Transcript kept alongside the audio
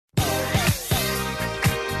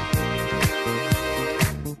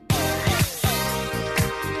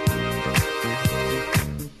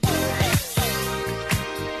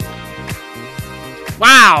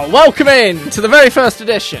Wow! Welcome in to the very first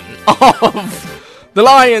edition of The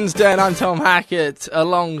Lion's Den. I'm Tom Hackett,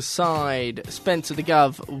 alongside Spencer the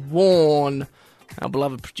Gov Warren, our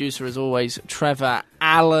beloved producer as always, Trevor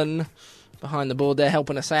Allen, behind the board there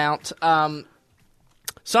helping us out.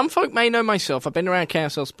 Some folk may know myself. I've been around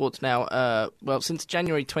KSL Sports now, since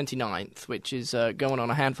January 29th, which is going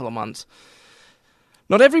on a handful of months.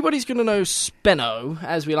 Not everybody's going to know Spenno,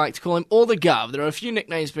 as we like to call him, or the Gov. There are a few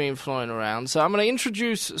nicknames being flown around. So I'm going to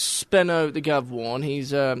introduce Spenno the Gov Warren.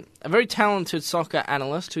 He's a very talented soccer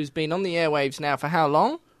analyst who's been on the airwaves now for how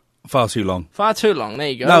long? Far too long. Far too long. There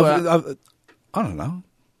you go. No, I don't know.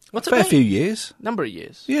 What's a fair few years. Number of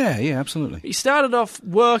years. Yeah, absolutely. He started off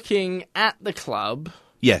working at the club.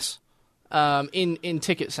 Yes. In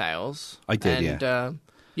ticket sales. I did, yeah.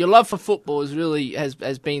 Your love for football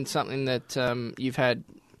has been something that you've had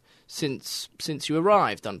since you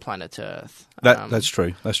arrived on planet Earth. That's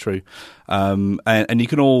true. That's true. And you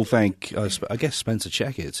can all thank, I guess, Spencer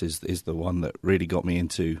Checketts is the one that really got me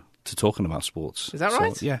into talking about sports. Is that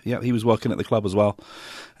right? Yeah. He was working at the club as well,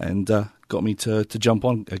 and got me to jump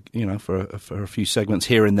on, for a few segments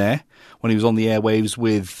here and there when he was on the airwaves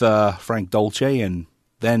with Frank Dolce and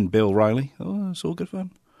then Bill Riley. Oh, it's all good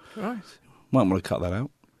fun. Right. Might want to cut that out.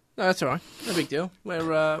 No, that's all right. No big deal.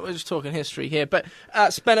 We're just talking history here. But,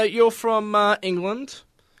 Spenno, you're from England.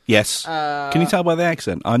 Yes. Can you tell by the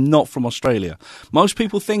accent? I'm not from Australia. Most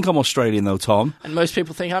people think I'm Australian, though, Tom. And most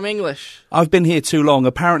people think I'm English. I've been here too long.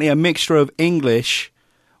 Apparently a mixture of English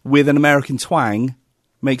with an American twang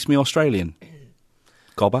makes me Australian.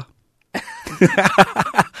 Gobber.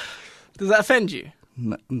 Does that offend you?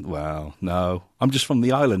 Well, no. I'm just from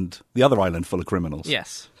the island, the other island full of criminals.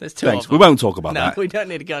 Yes, there's two Thanks. of them. We won't talk about that. No, we don't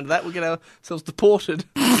need to go into that. We'll get ourselves deported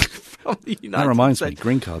from the United States. That reminds me,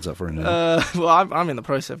 green card's up for renewal. Well, I'm in the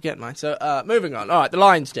process of getting mine. So, moving on. All right, the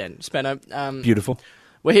Lion's Den, Spenno. Beautiful.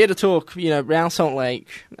 We're here to talk, Real Salt Lake,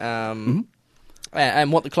 and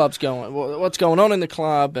what the club's what's going on in the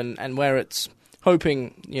club, and where it's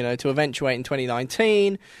hoping, to eventuate in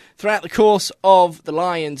 2019. Throughout the course of the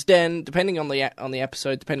Lion's Den, depending on the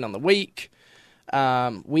episode, depending on the week,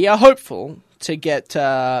 we are hopeful to get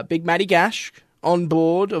Big Matty Gash on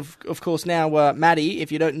board. Of course, now Matty,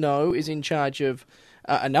 if you don't know, is in charge of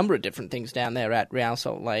a number of different things down there at Real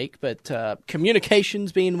Salt Lake, but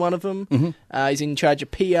communications being one of them. Mm-hmm. He's in charge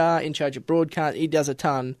of PR, in charge of broadcast. He does a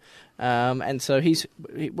ton. And so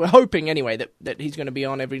we're hoping anyway that he's going to be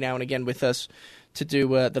on every now and again with us to do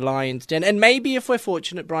the Lion's Den. And maybe if we're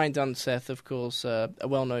fortunate, Brian Dunseth, of course, a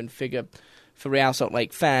well-known figure for Real Salt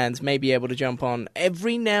Lake fans, may be able to jump on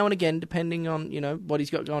every now and again, depending on, what he's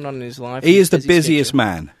got going on in his life. He is the busiest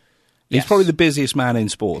man. Yes. He's probably the busiest man in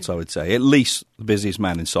sports, I would say. At least the busiest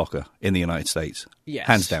man in soccer in the United States. Yes.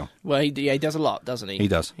 Hands down. Well, he does a lot, doesn't he? He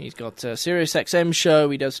does. He's got a Sirius XM show.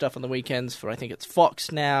 He does stuff on the weekends for, I think it's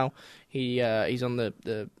Fox now. He's on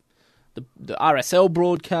the RSL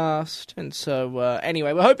broadcast. And so,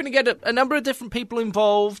 anyway, we're hoping to get a number of different people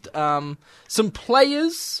involved. Some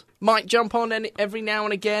players might jump on every now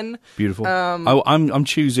and again. Beautiful. I'm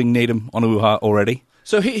choosing Needham Onuha already.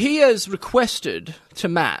 So he has requested to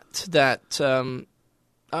Matt that,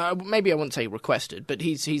 maybe I wouldn't say requested, but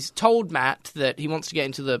he's told Matt that he wants to get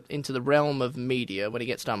into the realm of media when he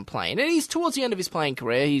gets done playing. And he's towards the end of his playing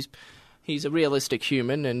career. He's a realistic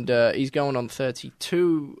human, and he's going on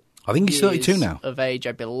 32. I think he's 32 now. Of age,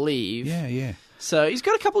 I believe. Yeah. So he's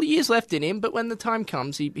got a couple of years left in him, but when the time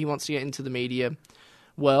comes, he wants to get into the media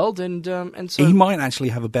world, and so he might actually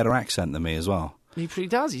have a better accent than me as well. He pretty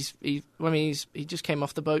does. He just came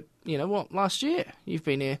off the boat. Last year. You've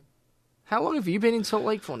been here. How long have you been in Salt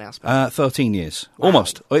Lake for now, Spencer? 13 years. Wow.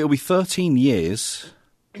 Almost. It'll be 13 years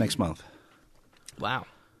next month. Wow.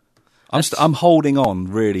 I'm holding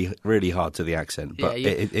on really, really hard to the accent, but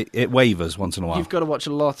it wavers once in a while. You've got to watch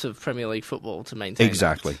a lot of Premier League football to maintain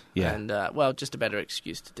exactly. that. Yeah. And just a better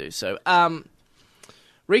excuse to do so.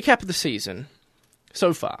 Recap of the season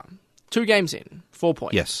so far: 2 games in, 4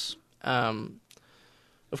 points. Yes.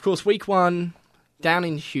 Of course, week 1 down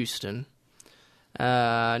in Houston.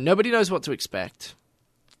 Nobody knows what to expect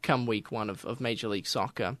come week 1 of Major League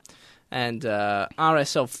Soccer. And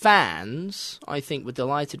RSL fans, I think, were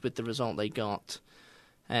delighted with the result they got.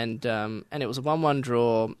 And it was a 1-1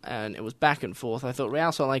 draw, and it was back and forth. I thought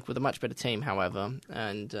Real Salt Lake were the much better team, however,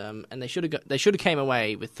 and they should have came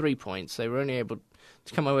away with 3 points. They were only able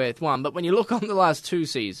to come away with 1. But when you look on the last 2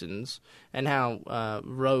 seasons and how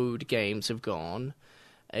road games have gone,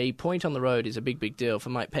 a point on the road is a big deal for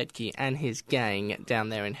Mike Petke and his gang down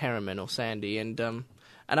there in Herriman or Sandy. And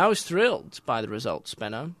I was thrilled by the result,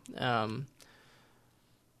 Spenno.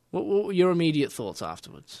 What were your immediate thoughts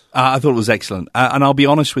afterwards? I thought it was excellent. And I'll be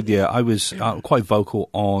honest with you, I was quite vocal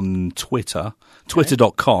on Twitter,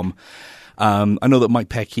 twitter.com. I know that Mike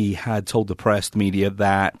Pecky had told the press, the media,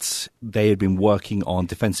 that they had been working on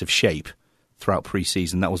defensive shape throughout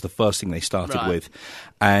pre-season. That was the first thing they started with.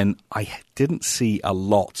 And I didn't see a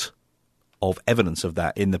lot of evidence of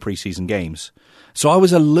that in the pre-season games. So I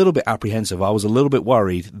was a little bit apprehensive. I was a little bit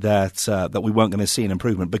worried that that we weren't going to see an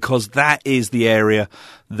improvement, because that is the area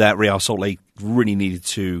that Real Salt Lake really needed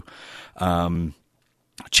to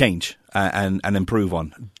change and improve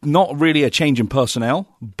on. Not really a change in personnel,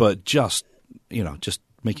 but just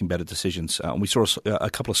making better decisions. We saw a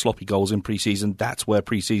couple of sloppy goals in pre-season. That's where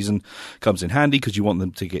pre-season comes in handy, because you want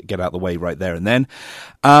them to get out of the way right there and then.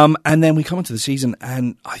 And then we come into the season,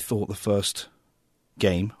 and I thought the first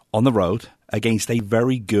game on the road against a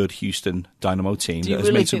very good Houston Dynamo team. Do you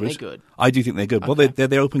really think they're good? I do think they're good. Okay. Well, they're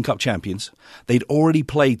the Open Cup champions. They'd already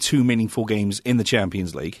played 2 meaningful games in the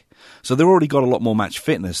Champions League, so they've already got a lot more match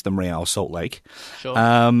fitness than Real Salt Lake. Sure.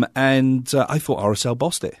 And I thought RSL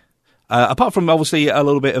bossed it. Apart from obviously a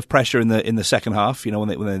little bit of pressure in the second half,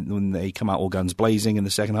 when they come out all guns blazing in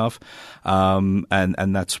the second half,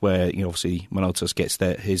 and that's where obviously Manotas gets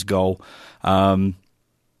his goal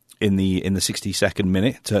in the 62nd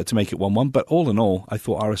minute to make it 1-1. But all in all, I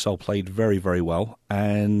thought RSL played very, very well,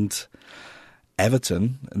 and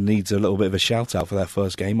Everton needs a little bit of a shout out for that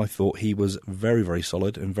first game. I thought he was very, very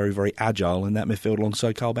solid and very, very agile in that midfield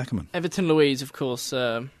alongside Carl Beckerman. Everton Luiz, of course,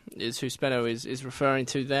 is who Spenno is referring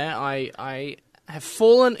to there. I have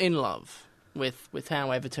fallen in love with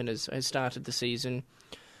how Everton has started the season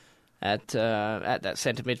at that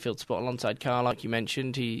centre midfield spot alongside Carl, like you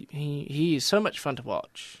mentioned. He is so much fun to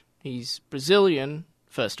watch. He's Brazilian,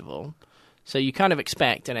 first of all, so you kind of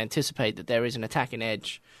expect and anticipate that there is an attacking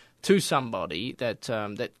edge to somebody that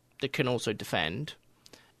can also defend.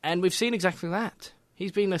 And we've seen exactly that.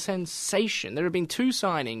 He's been a sensation. There have been 2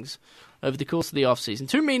 signings over the course of the off-season,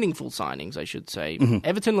 2 meaningful signings, I should say. Mm-hmm.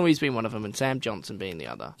 Everton Luiz being one of them and Sam Johnson being the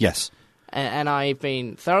other. Yes. And I've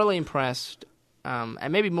been thoroughly impressed, and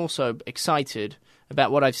maybe more so excited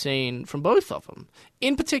about what I've seen from both of them.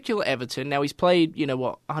 In particular, Everton. Now, he's played,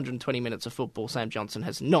 120 minutes of football. Sam Johnson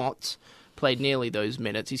has not played nearly those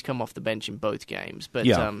minutes. He's come off the bench in both games. But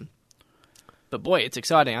boy, it's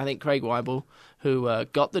exciting. I think Craig Weibel, who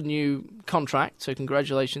got the new contract, so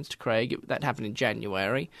congratulations to Craig. That happened in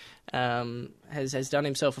January. Has done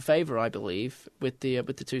himself a favour, I believe, with the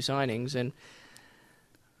 2 signings, and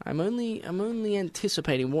I'm only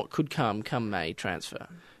anticipating what could come May transfer.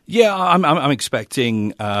 Yeah, I'm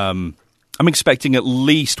expecting at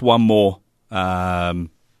least one more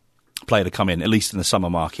player to come in, at least in the summer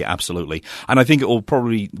market, absolutely. And I think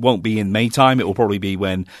won't be in May time. It will probably be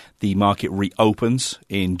when the market reopens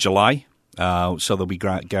in July. So they'll be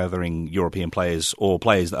gathering European players or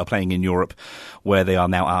players that are playing in Europe where they are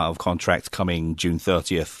now out of contract coming June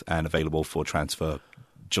 30th and available for transfer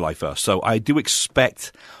July 1st. So I do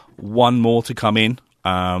expect one more to come in.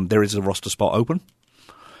 There is a roster spot open.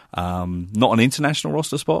 Not an international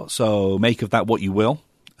roster spot, so make of that what you will.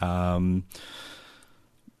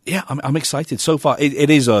 Yeah, I'm excited. So far, it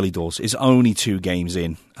is early doors. It's only 2 games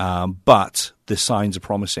in, but the signs are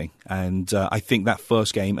promising. And I think that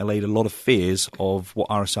first game allayed a lot of fears of what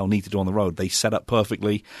RSL need to do on the road. They set up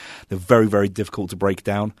perfectly. They're very, very difficult to break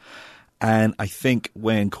down. And I think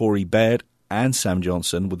when Corey Baird and Sam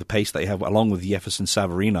Johnson, with the pace they have, along with Jefferson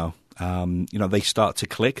Savarino, they start to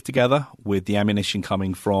click together with the ammunition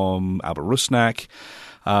coming from Albert Rusnak.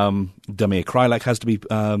 Damir Krylak has to be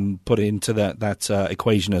put into that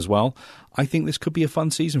equation as well. I think this could be a fun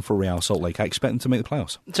season for Real Salt Lake. I expect them to make the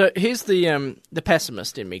playoffs. So here's the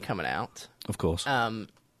pessimist in me coming out. Of course.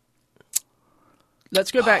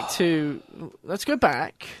 Let's go back to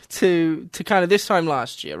kind of this time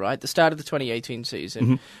last year, right? The start of the 2018 season.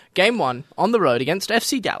 Mm-hmm. Game 1 on the road against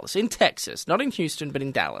FC Dallas in Texas, not in Houston, but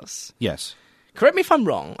in Dallas. Yes. Correct me if I'm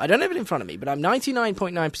wrong. I don't have it in front of me, but I'm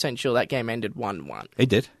 99.9% sure that game ended 1-1. It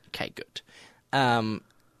did. Okay, good.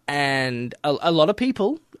 And a lot of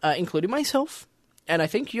people, including myself, and I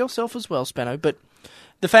think yourself as well, Spenno, but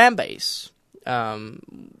the fan base,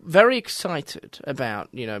 very excited about,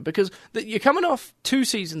 because you're coming off 2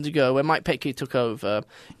 seasons ago when Mike Petke took over.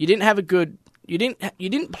 You didn't have a good... You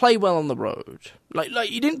didn't play well on the road, like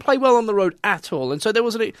you didn't play well on the road at all, and so there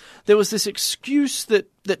was this excuse that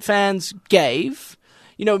fans gave.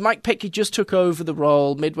 Mike Petke just took over the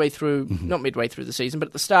role not midway through the season, but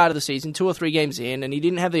at the start of the season, 2 or 3 games in, and he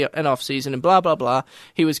didn't have an off season, and blah blah blah.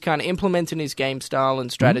 He was kind of implementing his game style and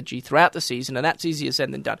strategy throughout the season, and that's easier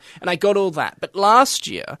said than done. And I got all that, but last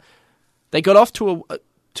year they got off to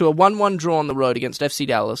to a 1-1 draw on the road against FC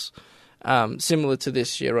Dallas, similar to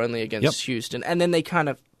this year, only against Houston, and then they kind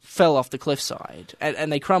of fell off the cliffside,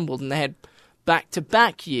 and they crumbled, and they had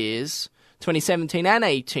back-to-back years, 2017 and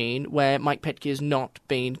 18, where Mike Petke has not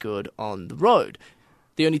been good on the road.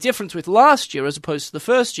 The only difference with last year, as opposed to the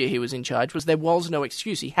first year he was in charge, was there was no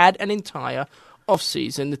excuse. He had an entire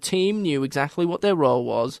off-season. The team knew exactly what their role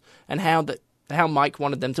was and how Mike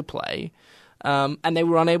wanted them to play, and they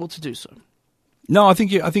were unable to do so. No, I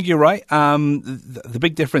think you're right. The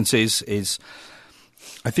big difference is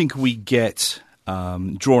I think we get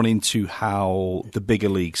drawn into how the bigger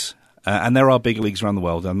leagues. And there are bigger leagues around the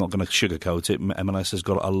world. I'm not going to sugarcoat it. MLS has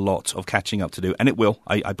got a lot of catching up to do, and it will.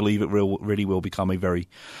 I believe it really will become a very,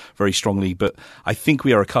 very strong league. But I think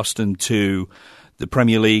we are accustomed to the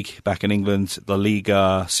Premier League back in England, La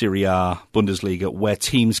Liga, Serie A, Bundesliga, where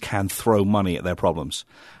teams can throw money at their problems.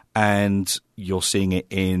 And you're seeing it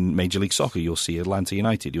in Major League Soccer. You'll see Atlanta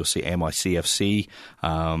United. You'll see NYCFC,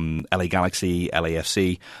 LA Galaxy,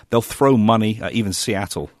 LAFC. They'll throw money, even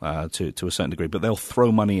Seattle to a certain degree, but they'll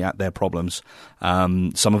throw money at their problems.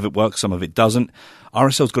 Some of it works, some of it doesn't.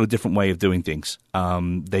 RSL's got a different way of doing things.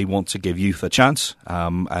 They want to give youth a chance,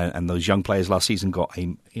 and those young players last season got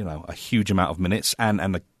a huge amount of minutes, and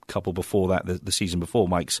a couple before that, the season before,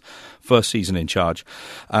 Mike's first season in charge.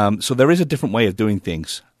 So there is a different way of doing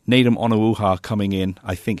things. Nedum Onuoha coming in,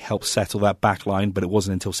 I think, helped settle that back line, but it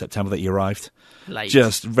wasn't until September that he arrived. Late.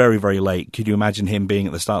 Just very, very late. Could you imagine him being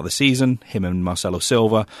at the start of the season, him and Marcelo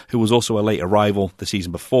Silva, who was also a late arrival the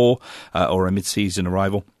season before, or a mid-season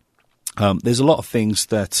arrival? There's a lot of things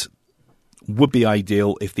that would be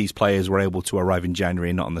ideal if these players were able to arrive in January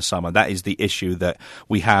and not in the summer. That is the issue that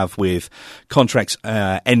we have with contracts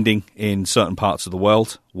ending in certain parts of the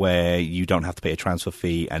world where you don't have to pay a transfer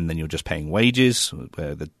fee and then you're just paying wages,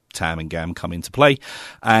 where the TAM and GAM come into play.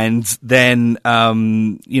 And then,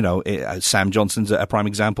 Sam Johnson's a prime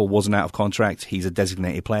example, wasn't out of contract. He's a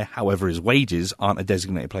designated player. However, his wages aren't a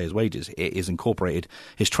designated player's wages. It is incorporated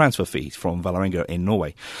his transfer fee from Vålerenga in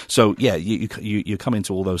Norway. So, yeah, you come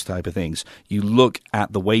into all those type of things. You look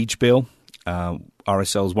at the wage bill.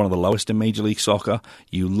 RSL is one of the lowest in Major League Soccer.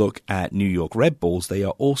 You look at New York Red Bulls. They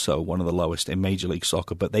are also one of the lowest in Major League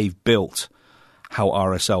Soccer, but they've built how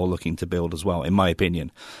RSL are looking to build as well, in my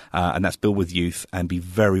opinion. And that's build with youth and be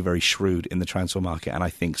very, very shrewd in the transfer market. And I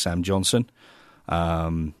think Sam Johnson,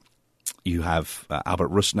 you have Albert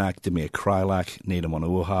Rusnak, Dimir Krylak, Nedum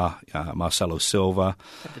Onuoha, Marcelo Silva.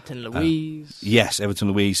 Everton Luiz. Yes,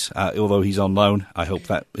 Everton Luiz, although he's on loan. I hope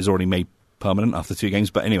that is already made permanent after 2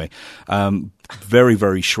 games. But anyway, very,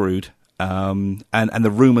 very shrewd. And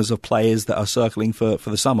the rumours of players that are circling for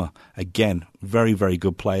the summer. Again, very, very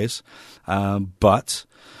good players, but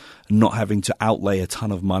not having to outlay a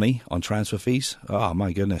ton of money on transfer fees. Oh,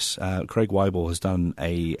 my goodness. Craig Weibel has done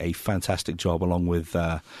a fantastic job along with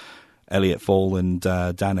Elliot Fall and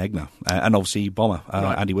Dan Egner. And obviously Bomber,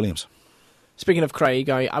 right. Andy Williams. Speaking of Craig,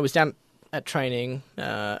 I was down at training,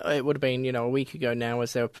 it would have been a week ago now,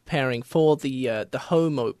 as they were preparing for the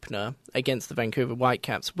home opener against the Vancouver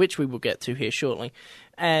Whitecaps, which we will get to here shortly.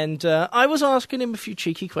 And I was asking him a few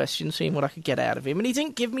cheeky questions, seeing what I could get out of him, and he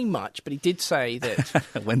didn't give me much, but he did say that...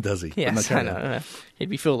 When does he? Yes, I know. He'd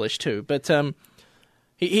be foolish too. But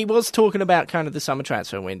he was talking about kind of the summer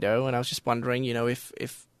transfer window, and I was just wondering,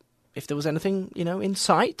 if there was anything, in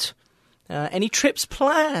sight, any trips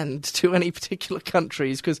planned to any particular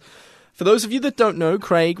countries, because... For those of you that don't know,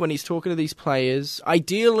 Craig, when he's talking to these players,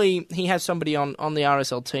 ideally he has somebody on the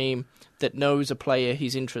RSL team that knows a player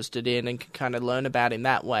he's interested in and can kind of learn about him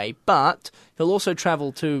that way. But he'll also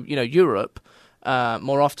travel to, Europe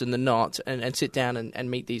more often than not and sit down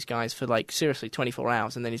and meet these guys for, seriously, 24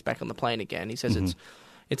 hours, and then he's back on the plane again. He says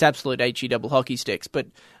it's absolute HE double hockey sticks. But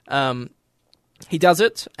he does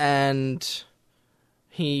it, and...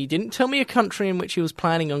 He didn't tell me a country in which he was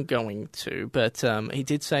planning on going to, but he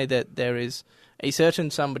did say that there is a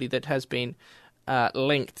certain somebody that has been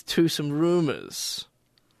linked to some rumours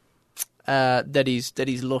that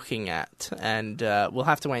he's looking at, and we'll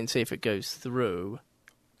have to wait and see if it goes through.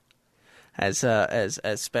 As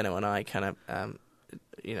Spenno and I kind of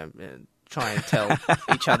try and tell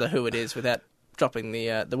each other who it is without dropping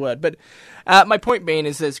the word. But my point being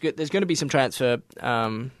is there's going to be some transfer.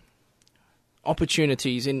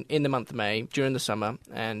 Opportunities in the month of May during the summer,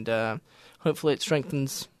 and hopefully it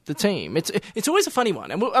strengthens the team. It's always a funny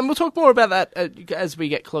one, and we'll talk more about that as we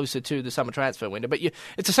get closer to the summer transfer window. But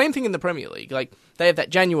it's the same thing in the Premier League. Like, they have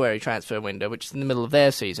that January transfer window, which is in the middle of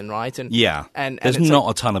their season, right? And there's not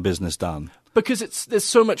a ton of business done because there's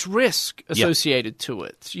so much risk associated to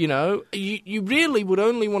it. You really would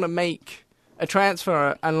only want to make a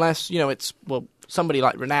transfer unless, it's, somebody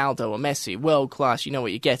like Ronaldo or Messi, world class, you know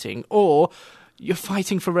what you're getting, or you're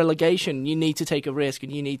fighting for relegation. You need to take a risk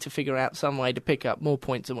and you need to figure out some way to pick up more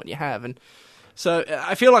points than what you have. And so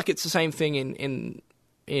I feel like it's the same thing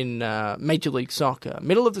in Major League Soccer.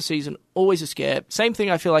 Middle of the season, always a scare. Same thing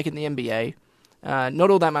I feel like in the NBA. Not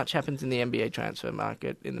all that much happens in the NBA transfer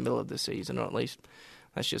market in the middle of the season, or at least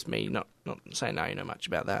that's just me not saying I know much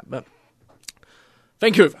about that. But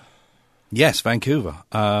Vancouver. Yes, Vancouver.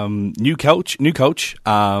 New coach,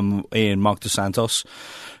 in Mark Dos Santos,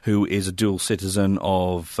 who is a dual citizen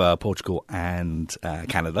of Portugal and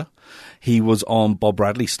Canada. He was on Bob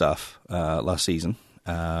Bradley's stuff last season.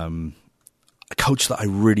 A coach that I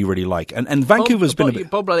really, really like. And Vancouver's been a bit...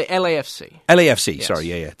 Bob Bradley, LAFC. LAFC, Yes. Sorry,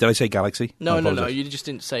 yeah. Did I say Galaxy? No, you just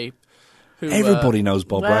didn't say who... Everybody knows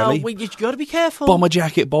Bob Bradley. Well, you've got to be careful. Bomber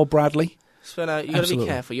jacket Bob Bradley. So, you've got to be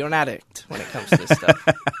careful. You're an addict when it comes to this stuff.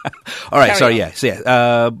 All right, Carry on.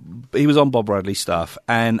 he was on Bob Bradley's stuff,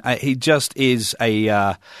 and he just is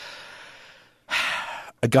a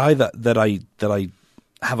guy that I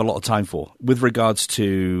have a lot of time for with regards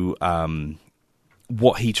to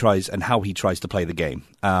what he tries and how he tries to play the game.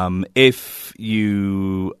 If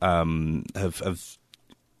you have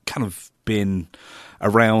kind of been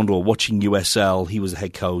around or watching USL, he was the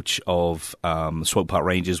head coach of Swope Park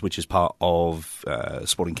Rangers, which is part of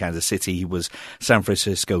Sporting Kansas City. He was San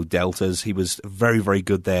Francisco Deltas. He was very, very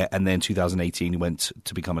good there. And then 2018, he went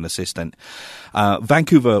to become an assistant.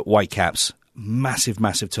 Vancouver Whitecaps, massive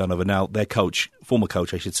turnover. Now, their former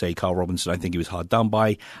coach, I should say, Carl Robinson, I think he was hard done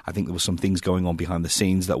by. I think there were some things going on behind the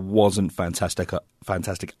scenes that wasn't fantastic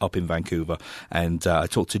up in Vancouver. And I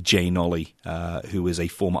talked to Jay Nolly, who is a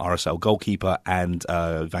former RSL goalkeeper and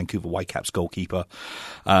Vancouver Whitecaps goalkeeper,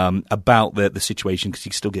 about the situation, because he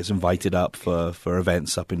still gets invited up for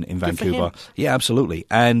events up in Vancouver. Yeah, absolutely.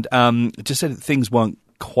 And just said that things weren't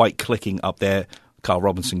quite clicking up there. Carl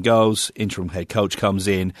Robinson goes, interim head coach comes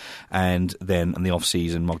in, and then in the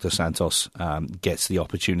off-season, Mark Dos Santos gets the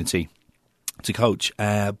opportunity to coach.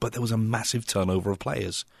 But there was a massive turnover of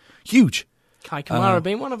players. Huge. Kai Kamara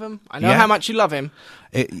being one of them. I know how much you love him.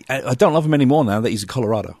 I don't love him anymore now that he's in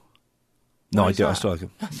Colorado. No, I do. I still like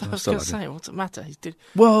him. I was going to say, what's it matter?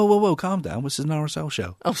 Whoa, calm down. This is an RSL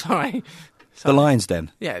show. Oh, sorry. The Lion's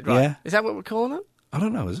Den. Yeah, right. Yeah? Is that what we're calling it? I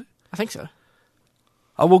don't know, is it? I think so.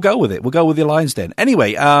 Oh, we'll go with it. We'll go with the Lions Den.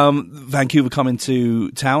 Anyway, Vancouver coming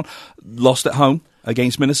to town, lost at home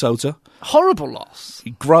against Minnesota. Horrible loss.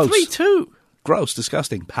 Gross. 3-2. Gross,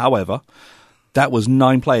 disgusting. However, that was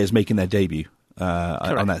 9 players making their debut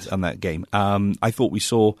on that game. I thought we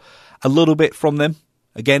saw a little bit from them.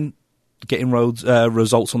 Again, getting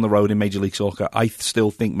results on the road in Major League Soccer. I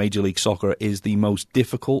still think Major League Soccer is the most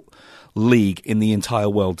difficult league in the entire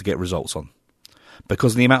world to get results on,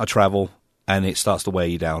 because of the amount of travel, and it starts to wear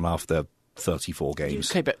you down after 34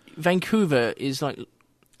 games. Okay, but Vancouver is like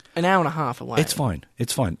an hour and a half away. It's fine.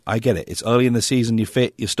 I get it. It's early in the season. You're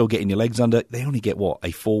fit. You're still getting your legs under. They only get, a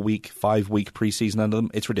 4-week, 5-week preseason under them?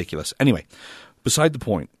 It's ridiculous. Anyway, beside the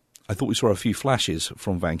point, I thought we saw a few flashes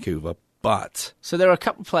from Vancouver, but... So there are a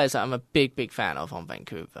couple of players that I'm a big fan of on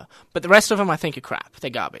Vancouver. But the rest of them I think are crap. They're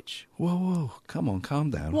garbage. Whoa. Come on, calm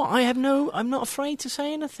down. What? I'm not afraid to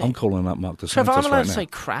say anything. I'm calling up Mark Dos Trevor, Santos I'm allowed right to now. say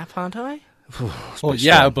crap, aren't I? Well,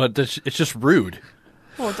 yeah, but it's just rude.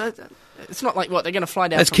 Well, it's not like, they're going to fly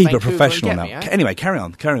down Let's from keep Vancouver it professional now. Me, eh? Anyway, carry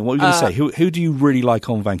on. What were you going to say? Who do you really like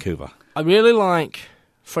on Vancouver? I really like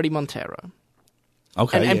Freddie Montero.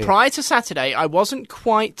 Okay. And prior to Saturday, I didn't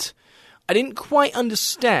quite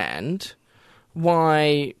understand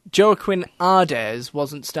why Joaquin Ardez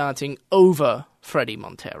wasn't starting over Freddie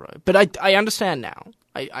Montero. But I understand now.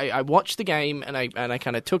 I watched the game and I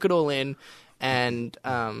kind of took it all in, and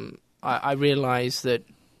I realized that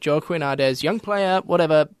Joaquin Ardez, young player,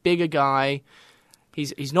 whatever, bigger guy,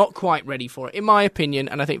 he's not quite ready for it, in my opinion.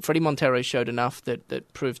 And I think Freddie Montero showed enough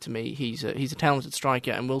that proved to me he's a talented striker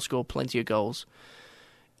and will score plenty of goals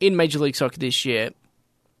in Major League Soccer this year.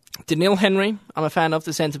 Daniil Henry, I'm a fan of,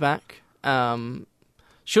 the centre-back.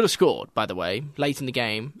 Should have scored, by the way, late in the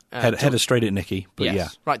game. Header straight at Nicky, but yes, yeah.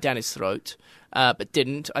 Right down his throat, but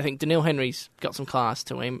didn't. I think Daniil Henry's got some class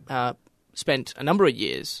to him. Spent a number of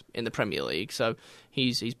years in the Premier League, so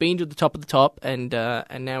he's been to the top, and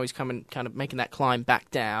now he's coming, kind of making that climb back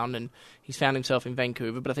down, and he's found himself in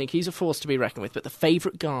Vancouver. But I think he's a force to be reckoned with. But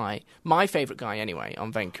my favourite guy anyway,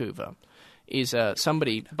 on Vancouver, is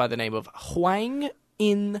somebody by the name of Hwang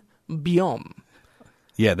In Biom.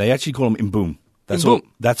 Yeah, they actually call him Imboom. That's Imboom. all.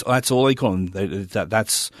 That's all they call him. They don't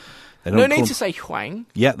No need to say Hwang.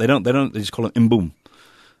 Yeah, they don't. They just call him Imboom.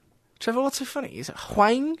 Trevor, what's so funny? Is it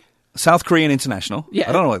Hwang? South Korean international. Yeah.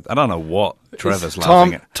 I don't know what Trevor's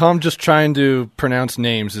laughing at. Tom just trying to pronounce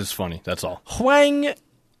names is funny. That's all. Hwang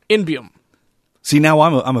In-beom. See, now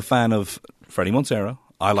I'm a fan of Freddie Montero.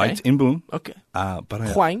 I liked In-beom. Okay. But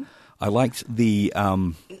Hwang. I liked the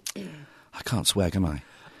I can't swear, can I?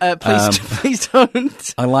 Please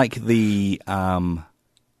don't. I like the I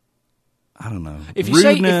don't know. If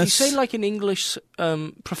you say like an English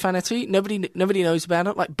profanity, nobody knows about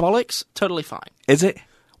it. Like bollocks, totally fine. Is it?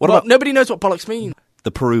 What about nobody knows what bollocks mean? The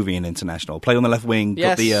Peruvian international played on the left wing,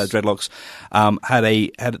 got the dreadlocks.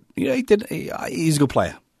 He's a good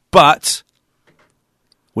player, but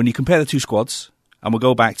when you compare the two squads, and we'll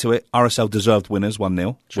go back to it, RSL deserved winners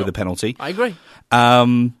 1-0 with a penalty. I agree.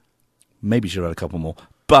 Maybe should have had a couple more,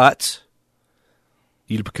 but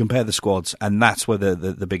you compare the squads, and that's where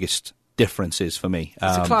the biggest difference is for me.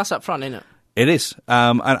 It's a class up front, isn't it? It is.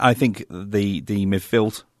 And I think the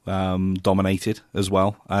midfield dominated as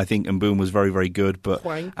well. I think In-beom was very, very good, but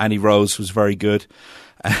Andy Rose was very good.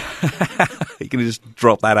 You can just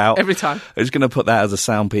drop that out every time. I'm just going to put that as a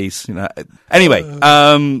sound piece, you know. Anyway,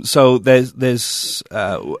 so there's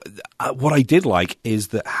what I did like is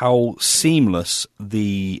that how seamless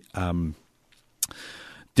the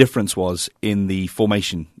difference was in the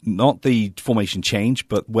formation, not the formation change,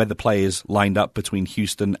 but where the players lined up between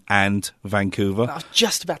Houston and Vancouver. I was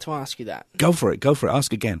just about to ask you that. Go for it.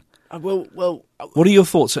 Ask again. Well. What are your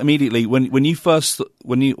thoughts immediately when you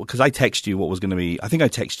because I text you what was going to be? I think I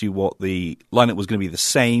text you what the lineup was going to be the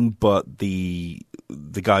same, but the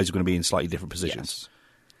guys are going to be in slightly different positions.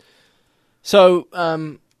 Yes. So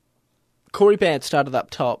Corey Baird started up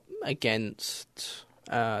top against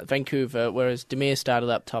Vancouver, whereas Demir started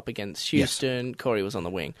up top against Houston. Yes. Corey was on the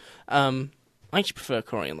wing. I actually prefer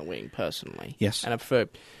Corey on the wing personally. Yes, and I prefer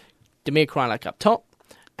Demir Kreilach up top.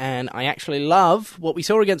 And I actually love what we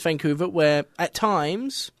saw against Vancouver, where at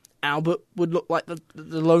times Albert would look like the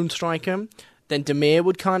lone striker. Then Demir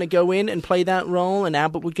would kind of go in and play that role, and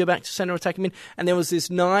Albert would go back to centre attacking mid. And there was this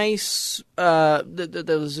nice, there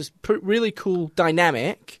was this really cool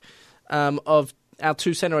dynamic of our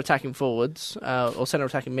two centre attacking forwards, or centre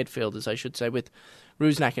attacking midfielders, I should say, with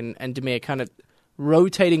Rusnak and Demir kind of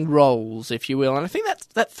rotating roles, if you will. And I think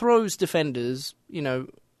that throws defenders,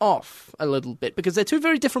 off a little bit, because they're two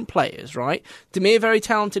very different players, right? Demir very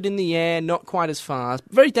talented in the air, not quite as fast,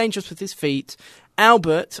 very dangerous with his feet.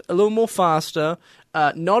 Albert, a little more faster,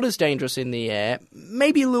 not as dangerous in the air,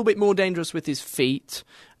 maybe a little bit more dangerous with his feet.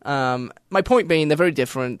 My point being, they're very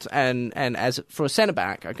different, and as for a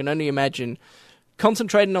centre-back, I can only imagine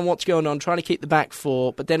concentrating on what's going on, trying to keep the back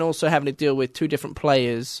four, but then also having to deal with two different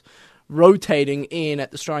players rotating in at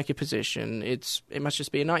the striker position. It must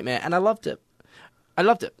just be a nightmare, and I loved it.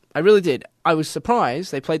 I really did. I was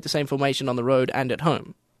surprised they played the same formation on the road and at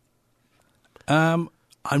home. I'm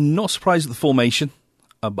not surprised at the formation.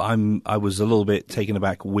 I was a little bit taken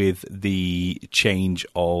aback with the change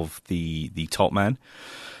of the top man,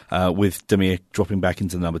 with Demir dropping back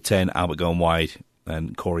into the number 10, Albert going wide,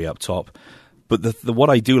 and Corey up top. But what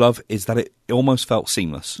I do love is that it almost felt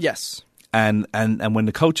seamless. Yes. And when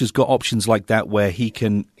the coach has got options like that where he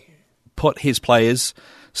can put his players,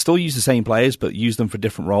 still use the same players, but use them for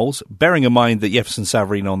different roles, bearing in mind that Jefferson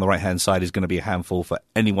Savarino on the right-hand side is going to be a handful for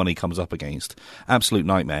anyone he comes up against. Absolute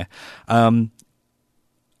nightmare. I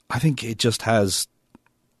think it just has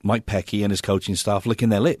Mike Pecky and his coaching staff licking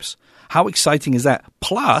their lips. How exciting is that?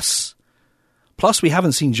 Plus we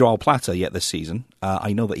haven't seen Joel Plata yet this season.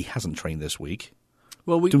 I know that he hasn't trained this week.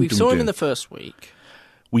 Well, we saw him in the first week.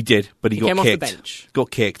 We did, but he got came kicked. Off the bench. Got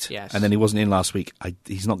kicked, yes. And then he wasn't in last week.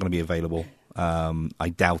 He's not going to be available.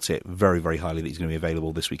 I doubt it very, very highly that he's going to be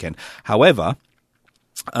available this weekend. However,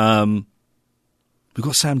 we've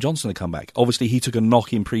got Sam Johnson to come back. Obviously, he took a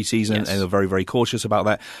knock in pre-season, and they're very, very cautious about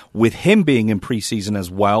that. With him being in pre-season as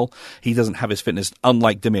well, he doesn't have his fitness,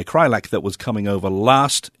 unlike Demir Kreilach that was coming over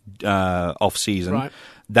last off-season. Right.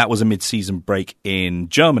 That was a mid-season break in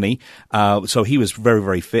Germany, so he was very,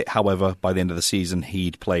 very fit. However, by the end of the season,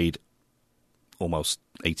 he'd played almost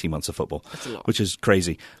 18 months of football, which is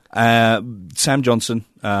crazy. Sam Johnson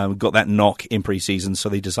got that knock in pre-season, so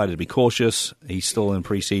they decided to be cautious. He's still in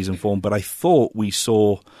pre-season form, but I thought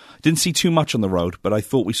didn't see too much on the road, but I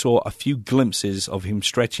thought we saw a few glimpses of him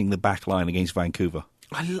stretching the back line against Vancouver.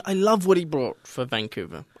 I love what he brought for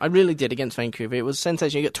Vancouver. I really did against Vancouver. It was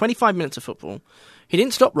sensational. He got 25 minutes of football. He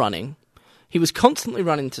didn't stop running. He was constantly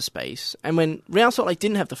running to space, and when Real Salt Lake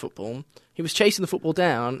didn't have the football, he was chasing the football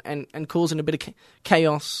down and causing a bit of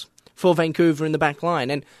chaos for Vancouver in the back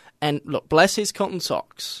line. And look, bless his cotton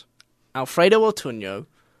socks, Alfredo Ortuño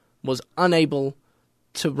was unable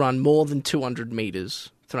to run more than 200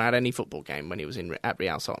 metres throughout any football game when he was at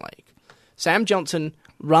Real Salt Lake. Sam Johnson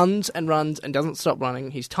runs and runs and doesn't stop running.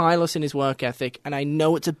 He's tireless in his work ethic, and I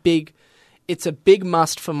know it's a big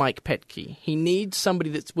must for Mike Petke. He needs somebody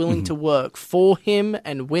that's willing to work for him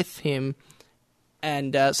and with him,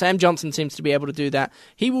 and Sam Johnson seems to be able to do that.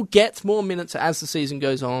 He will get more minutes as the season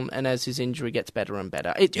goes on and as his injury gets better and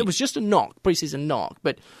better. It was just a preseason knock,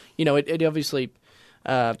 but it obviously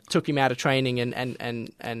took him out of training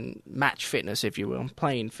and match fitness, if you will,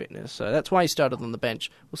 playing fitness. So that's why he started on the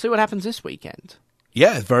bench. We'll see what happens this weekend.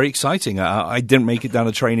 Yeah, very exciting. I didn't make it down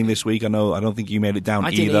to training this week. I don't think you made it down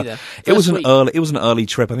either. It was an early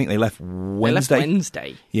trip. I think they left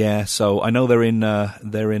Wednesday. Yeah, so I know they're in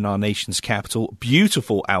our nation's capital.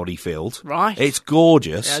 Beautiful Audi Field. Right. It's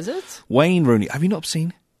gorgeous. Is it? Wayne Rooney. Have you not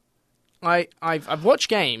seen? I've watched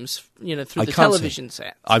games, through the television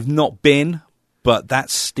set. I've not been, but that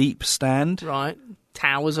steep stand. Right.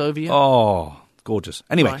 Towers over you. Oh, gorgeous.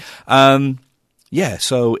 Anyway, right.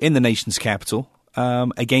 So in the nation's capital,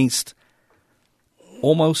 against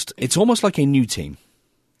it's almost like a new team.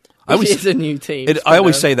 It's a new team. I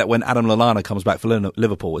always say that when Adam Lallana comes back for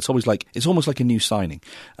Liverpool, it's almost like a new signing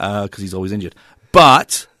because he's always injured.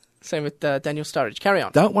 But same with Daniel Sturridge. Carry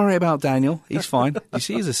on. Don't worry about Daniel. He's fine. You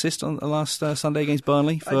see his assist on the last Sunday against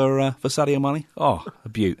Burnley for Sadio Mane? Oh, a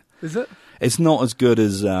beaut. Is it? It's not as good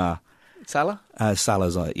as Salah?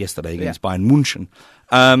 Salah's yesterday against Bayern München.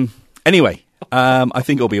 Anyway, I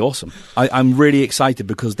think it'll be awesome. I'm really excited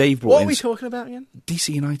because they've brought in... What are we talking about again?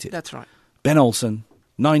 DC United. That's right. Ben Olsen,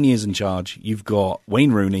 9 years in charge. You've got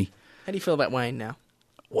Wayne Rooney. How do you feel about Wayne now?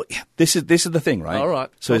 Well, this is the thing, right? All right.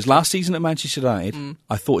 So his last season at Manchester United,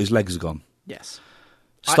 I thought his legs had gone. Yes.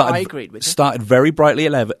 I agreed with you. Started very brightly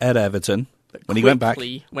at Everton. But when he went back,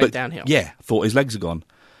 went downhill. Yeah, thought his legs had gone.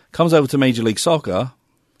 Comes over to Major League Soccer.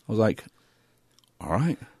 I was like, all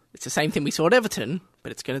right. It's the same thing we saw at Everton,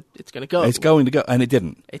 but it's gonna go. It's going to go, and it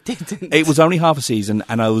didn't. It didn't. It was only half a season,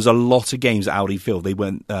 and there was a lot of games at Audi Field. They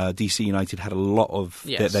went. DC United had a lot of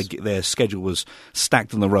their schedule was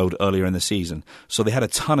stacked on the road earlier in the season, so they had a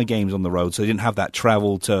ton of games on the road. So they didn't have that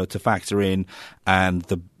travel to factor in,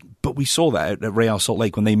 But we saw that at Real Salt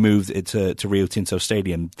Lake when they moved it to Rio Tinto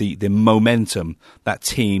Stadium. The momentum, that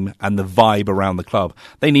team, and the vibe around the club.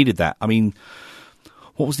 They needed that. I mean,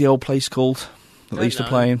 what was the old place called that they used to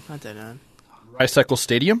play in? I don't know. Rice-Eccles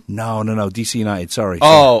Stadium? No. DC United, sorry.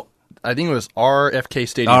 Oh, I think it was RFK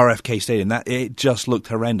Stadium. RFK Stadium. It just looked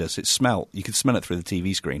horrendous. It smelled. You could smell it through the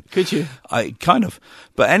TV screen. Could you? Kind of.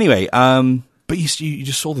 But anyway, but you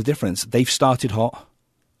just saw the difference. They've started hot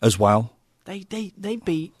as well. They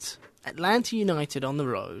beat Atlanta United on the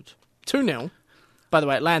road 2-0. By the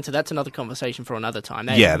way, Atlanta, that's another conversation for another time.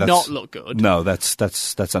 They did not look good. No, that's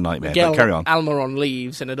a nightmare. Miguel but carry on. Almiron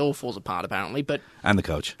leaves and it all falls apart apparently. And the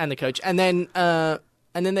coach. And then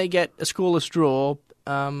they get a scoreless draw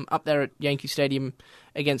up there at Yankee Stadium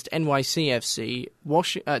against NYCFC.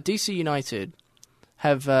 DC United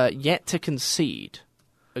have yet to concede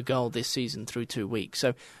a goal this season through 2 weeks.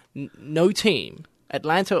 So no team,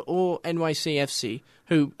 Atlanta or NYCFC,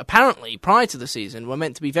 who apparently prior to the season were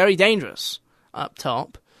meant to be very dangerous up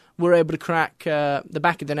top, were able to crack the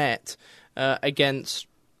back of the net against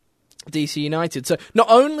DC United. So not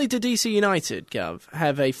only did DC United, Gov,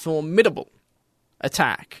 have a formidable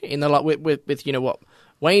attack in the with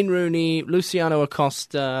Wayne Rooney, Luciano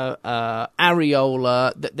Acosta,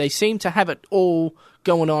 Areola, they seem to have it all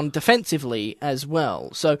going on defensively as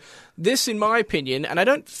well. So this, in my opinion, and I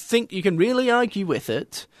don't think you can really argue with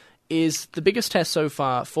it, is the biggest test so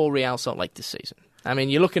far for Real Salt Lake this season. I mean,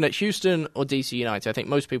 you're looking at Houston or DC United. I think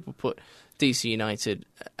most people put DC United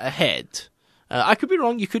ahead. I could be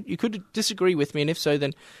wrong. You could disagree with me, and if so,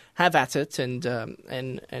 then have at it and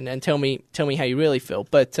tell me how you really feel.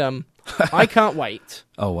 But I can't wait.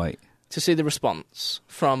 Oh wait. To see the response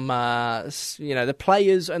from the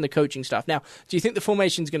players and the coaching staff. Now, do you think the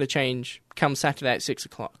formation's going to change come Saturday at 6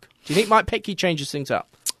 o'clock? Do you think Mike Petke changes things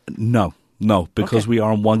up? No, because we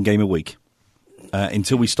are on one game a week.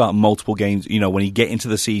 Until we start multiple games, when you get into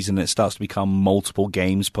the season, it starts to become multiple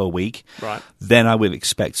games per week. Right. Then I would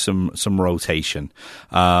expect some rotation.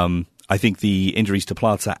 I think the injuries to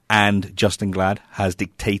Plata and Justin Glad has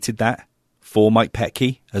dictated that for Mike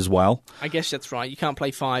Petke as well. I guess that's right. You can't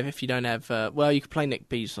play 5 if you don't have... you could play Nick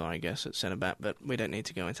Beasley, I guess, at centre-back, but we don't need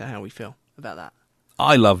to go into how we feel about that.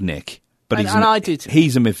 I love Nick. But I do too.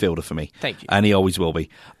 He's a midfielder for me. Thank you. And he always will be.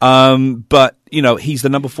 But, he's the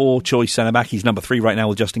number 4 choice centre-back. He's number 3 right now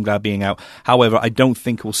with Justin Glad being out. However, I don't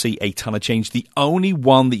think we'll see a ton of change. The only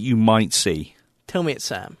one that you might see... Tell me it's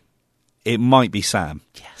Sam. It might be Sam.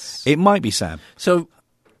 Yes. It might be Sam. So,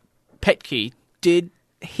 Petke did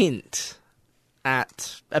hint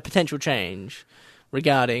at a potential change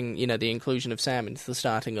regarding, the inclusion of Sam into the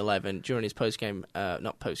starting 11 during his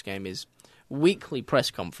his weekly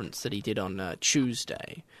press conference that he did on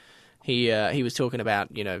Tuesday. He was talking about,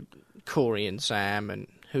 Corey and Sam and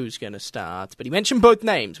who's going to start. But he mentioned both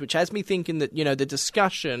names, which has me thinking that, the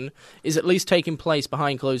discussion is at least taking place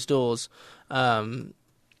behind closed doors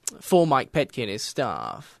for Mike Petke and his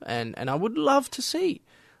staff. And I would love to see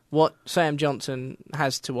what Sam Johnson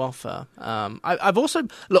has to offer. I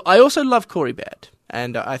also love Corey Baird.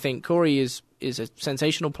 And I think Corey is a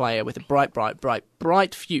sensational player with a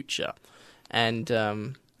bright future. And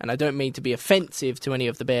I don't mean to be offensive to any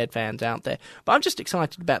of the Baird fans out there, but I'm just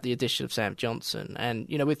excited about the addition of Sam Johnson. And,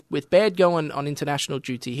 with Baird going on international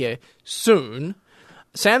duty here soon,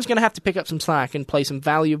 Sam's going to have to pick up some slack and play some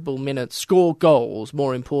valuable minutes, score goals,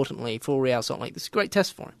 more importantly, for Real Salt Lake. This is a great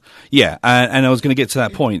test for him. Yeah, and I was going to get to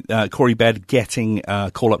that point. Corey Baird getting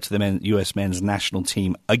call up to the US men's national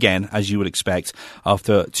team again, as you would expect,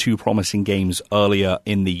 after two promising games earlier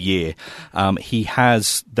in the year. He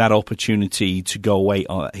has that opportunity to go away.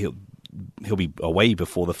 He'll be away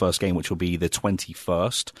before the first game, which will be the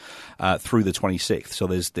 21st through the 26th. So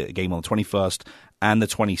there's the game on the 21st and the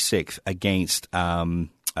 26th against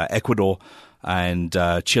Ecuador and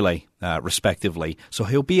Chile, respectively. So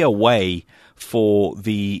he'll be away for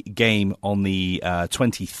the game on the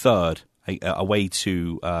 23rd, away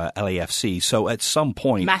to LAFC. So at some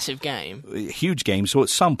point... Massive game. Huge game. So at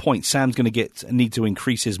some point, Sam's going to need to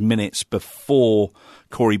increase his minutes before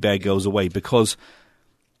Corey Baird goes away, because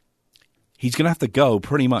he's going to have to go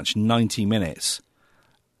pretty much 90 minutes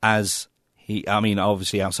as...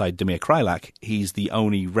 obviously outside Damir Kreilach, he's the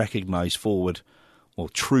only recognised forward, or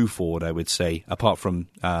true forward, I would say, apart from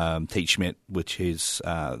Tate Schmidt, which is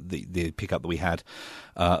the pickup that we had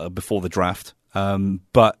before the draft.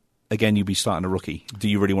 But again, you'd be starting a rookie. Do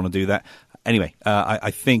you really want to do that? Anyway,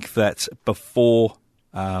 I think that before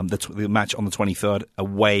the match on the 23rd,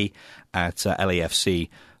 away at LAFC,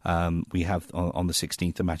 we have on the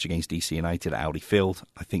 16th a match against DC United at Audi Field.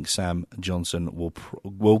 I think Sam Johnson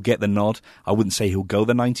will get the nod. I wouldn't say he'll go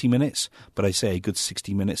the 90 minutes, but I say a good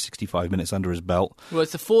 60 minutes, 65 minutes under his belt. Well,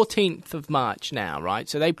 it's the 14th of March now, right?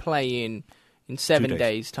 So they play in 7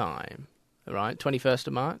 days' time, right? 21st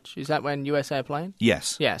of March. Is that when USA are playing?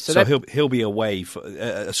 Yes. Yeah. So he'll be away for.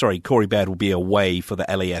 Corey Baird will be away for the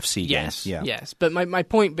LAFC game. Yes. Yeah. Yes. But my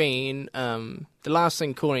point being, the last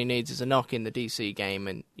thing Corey needs is a knock in the DC game,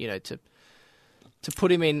 and to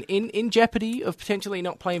put him in jeopardy of potentially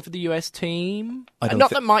not playing for the US team.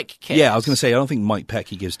 That Mike cares. Yeah, I was going to say, I don't think Mike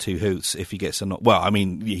Petke gives two hoots if he gets a knock. Well,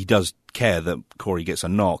 he does care that Corey gets a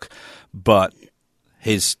knock, but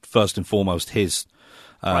his first and foremost, his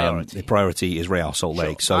priority is Real Salt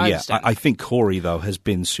Lake. Sure, so I think Corey though has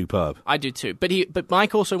been superb. I do too. But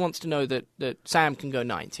Mike also wants to know that Sam can go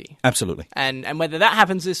 90. Absolutely. And whether that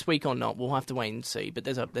happens this week or not, we'll have to wait and see. But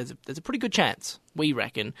there's a pretty good chance, we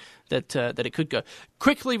reckon, that it could go.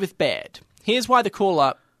 Quickly with Baird. Here's why the call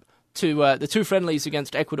up to the two friendlies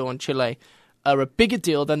against Ecuador and Chile are a bigger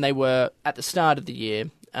deal than they were at the start of the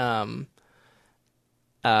year.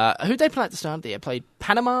 Who'd they play at the start of the year? Played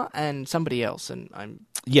Panama and somebody else, and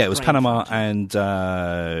it was Panama and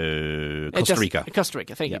Costa Rica. Costa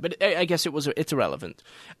Rica, thank you. But I guess it's irrelevant.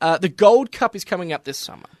 The Gold Cup is coming up this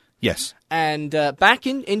summer. Yes. And back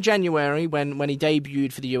in January, when he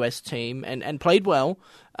debuted for the US team and played well,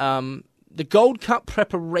 the Gold Cup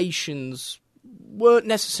preparations weren't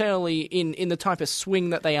necessarily in the type of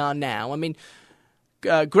swing that they are now. I mean,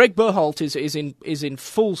 Greg Berhalter is in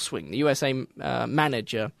full swing. The USA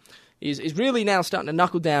manager is really now starting to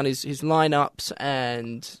knuckle down his lineups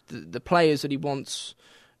and the players that he wants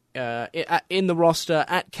in the roster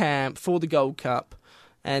at camp for the Gold Cup.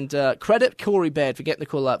 And credit Corey Baird for getting the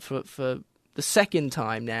call up for the second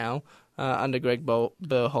time now under Greg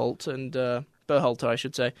Berhalter, I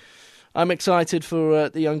should say. I'm excited for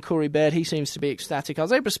the young Corey Baird. He seems to be ecstatic. I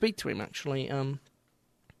was able to speak to him actually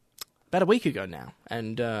about a week ago now,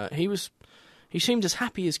 and he seemed as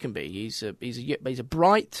happy as can be. He's a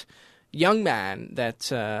bright young man that's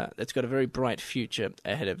got a very bright future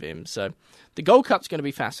ahead of him. So the Gold Cup's going to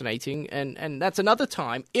be fascinating, and that's another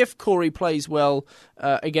time, if Corey plays well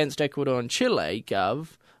against Ecuador and Chile,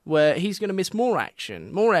 Gov, where he's going to miss more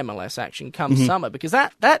action, more MLS action come summer, because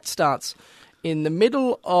that starts in the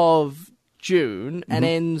middle of June and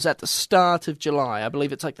ends at the start of July. I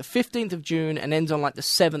believe it's like the 15th of June and ends on like the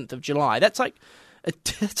 7th of July. That's like a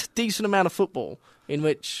decent amount of football in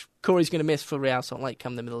which Corey's going to miss for Real Salt Lake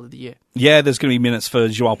come the middle of the year. Yeah, there's going to be minutes for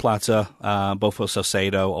Joao Plata, Bofo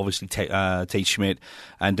Salcedo, obviously Tate Schmidt,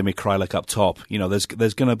 and Demir Krylik up top. You know, there's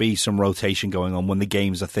going to be some rotation going on when the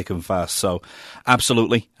games are thick and fast. So,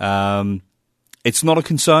 absolutely, it's not a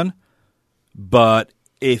concern. But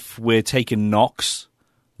if we're taking knocks,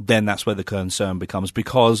 then that's where the concern becomes,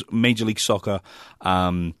 because Major League Soccer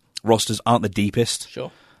rosters aren't the deepest.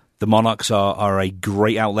 Sure. The Monarchs are a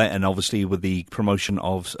great outlet, and obviously with the promotion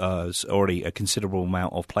of already a considerable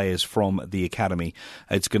amount of players from the academy,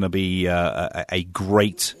 it's going to be a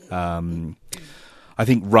great, I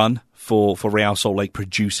think, run for Real Salt Lake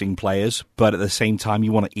producing players. But at the same time,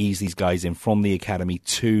 you want to ease these guys in from the academy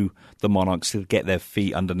to the Monarchs to get their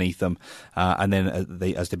feet underneath them, and then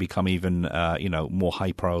as they become even more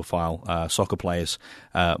high profile soccer players,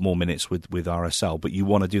 more minutes with RSL. But you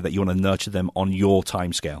want to do that. You want to nurture them on your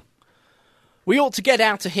timescale. We ought to get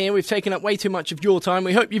out of here. We've taken up way too much of your time.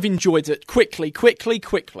 We hope you've enjoyed it. Quickly.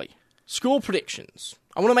 Score predictions.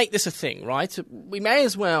 I want to make this a thing, right? We may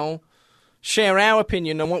as well share our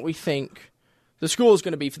opinion on what we think the score is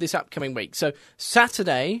going to be for this upcoming week. So,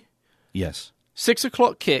 Saturday. Yes. 6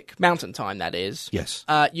 o'clock kick, Mountain Time, that is. Yes.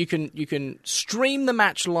 You can stream the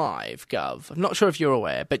match live, Gov. I'm not sure if you're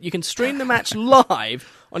aware, but you can stream the match live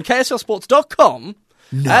on KSLSports.com,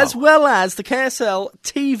 as well as the KSL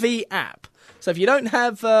TV app. So if you don't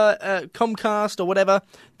have Comcast or whatever,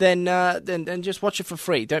 then just watch it for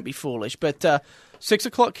free. Don't be foolish. But 6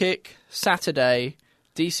 o'clock kick, Saturday,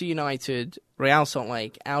 DC United, Real Salt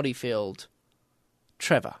Lake, Audi Field.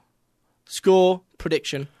 Trevor, score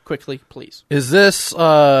prediction quickly, please. Is this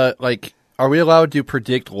are we allowed to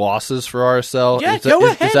predict losses for RSL? Yeah, go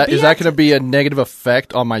ahead. Is that going to be a negative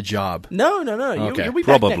effect on my job? No. Okay. You'll be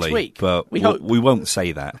back Probably, next week. but we won't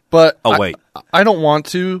say that. But wait. I don't want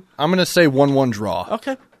to. I'm going to say 1-1 draw.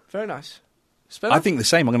 Okay, very nice. I think the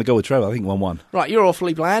same. I'm going to go with Trevor. I think 1-1. Right, you're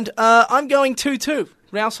awfully bland. I'm going 2-2.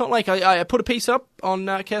 Real Salt Lake. I put a piece up on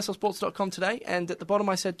KSLSports.com today, and at the bottom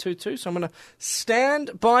I said 2-2, so I'm going to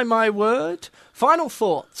stand by my word. Final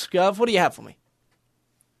thoughts, Gov. What do you have for me?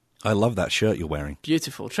 I love that shirt you're wearing.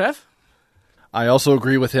 Beautiful. Trev? I also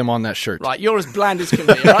agree with him on that shirt. Right, you're as bland as can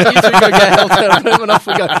be. Right, you two go get held to and off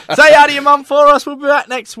we go. Say hi to your mum for us. We'll be back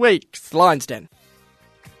next week. It's Lions Den.